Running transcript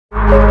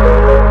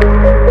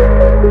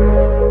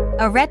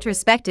A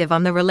retrospective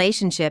on the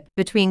relationship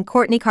between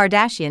Kourtney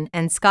Kardashian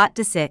and Scott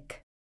Disick.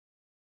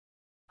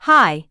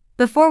 Hi,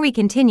 before we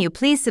continue,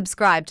 please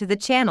subscribe to the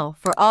channel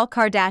for all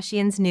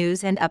Kardashians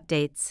news and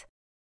updates.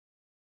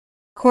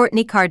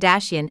 Kourtney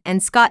Kardashian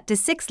and Scott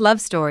Disick's love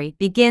story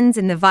begins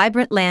in the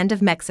vibrant land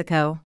of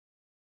Mexico.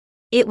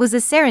 It was a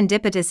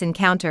serendipitous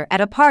encounter at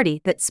a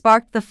party that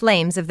sparked the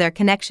flames of their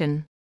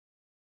connection.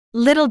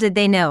 Little did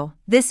they know,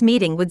 this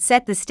meeting would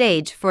set the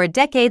stage for a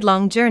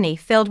decade-long journey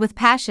filled with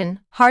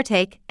passion,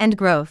 heartache, and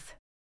growth.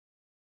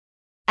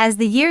 As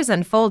the years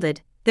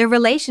unfolded, their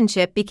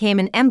relationship became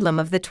an emblem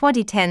of the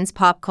 2010s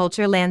pop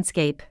culture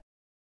landscape.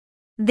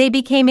 They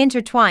became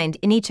intertwined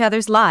in each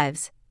other's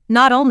lives,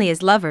 not only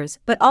as lovers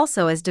but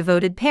also as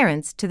devoted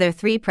parents to their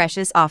three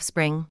precious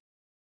offspring.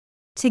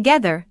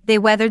 Together, they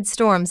weathered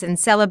storms and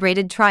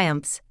celebrated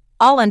triumphs,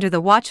 all under the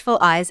watchful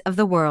eyes of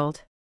the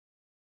world.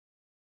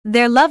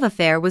 Their love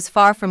affair was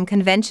far from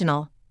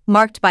conventional,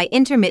 marked by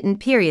intermittent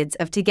periods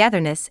of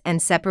togetherness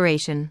and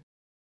separation.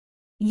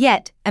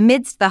 Yet,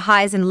 amidst the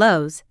highs and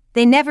lows,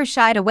 they never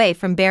shied away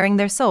from baring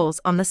their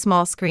souls on the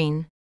small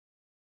screen.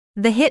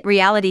 The hit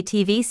reality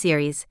TV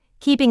series,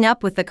 Keeping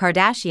Up With The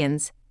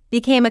Kardashians,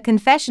 became a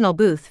confessional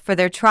booth for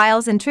their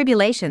trials and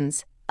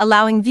tribulations,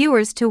 allowing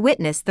viewers to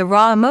witness the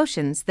raw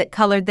emotions that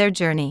colored their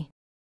journey.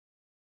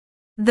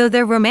 Though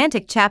their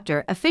romantic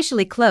chapter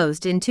officially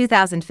closed in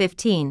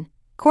 2015,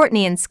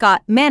 Kourtney and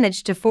Scott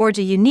managed to forge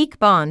a unique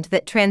bond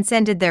that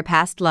transcended their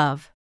past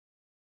love.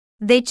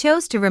 They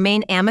chose to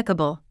remain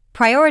amicable,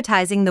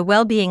 prioritizing the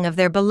well-being of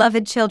their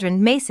beloved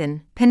children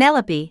Mason,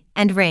 Penelope,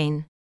 and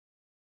Rain.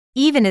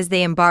 Even as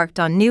they embarked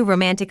on new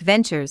romantic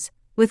ventures,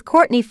 with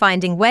Kourtney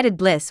finding wedded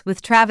bliss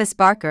with Travis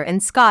Barker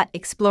and Scott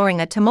exploring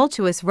a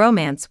tumultuous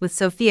romance with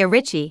Sophia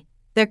Richie,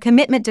 their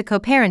commitment to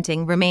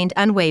co-parenting remained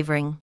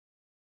unwavering.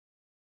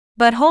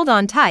 But hold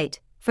on tight,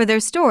 for their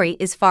story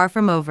is far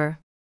from over.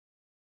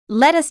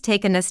 Let us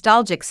take a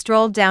nostalgic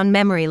stroll down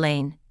memory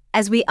lane,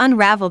 as we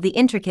unravel the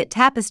intricate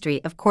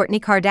tapestry of Kourtney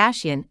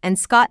Kardashian and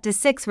Scott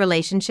Disick's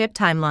relationship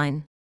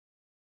timeline.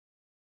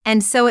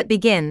 And so it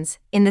begins,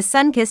 in the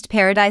sun-kissed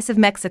paradise of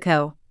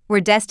Mexico,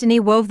 where destiny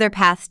wove their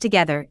paths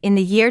together in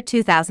the year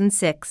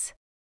 2006.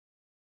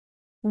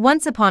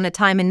 Once upon a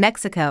time in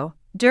Mexico,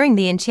 during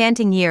the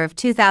enchanting year of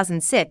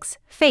 2006,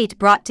 fate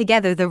brought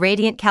together the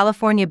radiant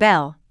California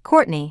belle,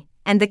 Kourtney,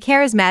 and the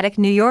charismatic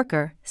New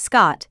Yorker,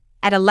 Scott,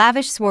 at a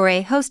lavish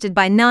soiree hosted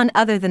by none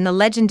other than the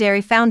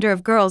legendary founder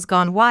of Girls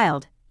Gone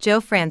Wild, Joe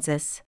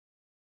Francis.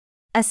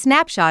 A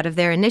snapshot of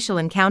their initial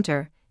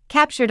encounter,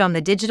 captured on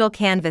the digital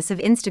canvas of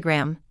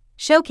Instagram,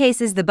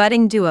 showcases the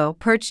budding duo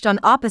perched on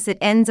opposite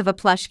ends of a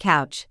plush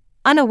couch,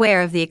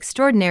 unaware of the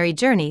extraordinary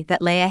journey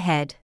that lay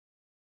ahead.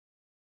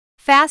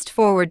 Fast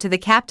forward to the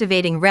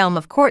captivating realm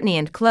of Kourtney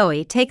and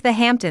Khloe take the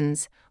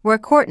Hamptons, where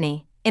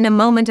Kourtney, in a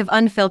moment of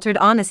unfiltered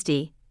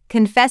honesty,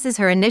 confesses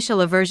her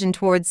initial aversion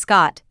towards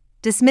Scott,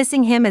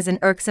 dismissing him as an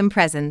irksome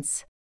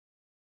presence.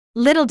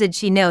 Little did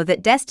she know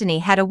that destiny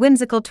had a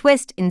whimsical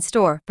twist in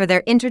store for their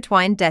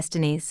intertwined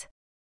destinies.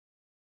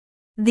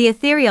 The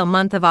ethereal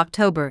month of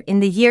October in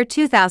the year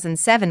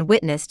 2007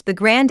 witnessed the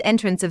grand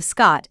entrance of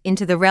Scott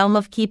into the realm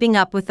of Keeping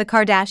Up With The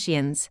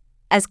Kardashians,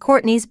 as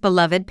Kourtney's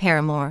beloved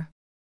paramour.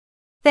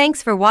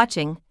 Thanks for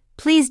watching.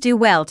 Please do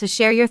well to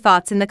share your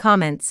thoughts in the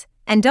comments,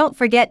 and don't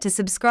forget to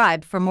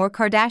subscribe for more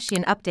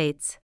Kardashian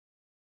updates.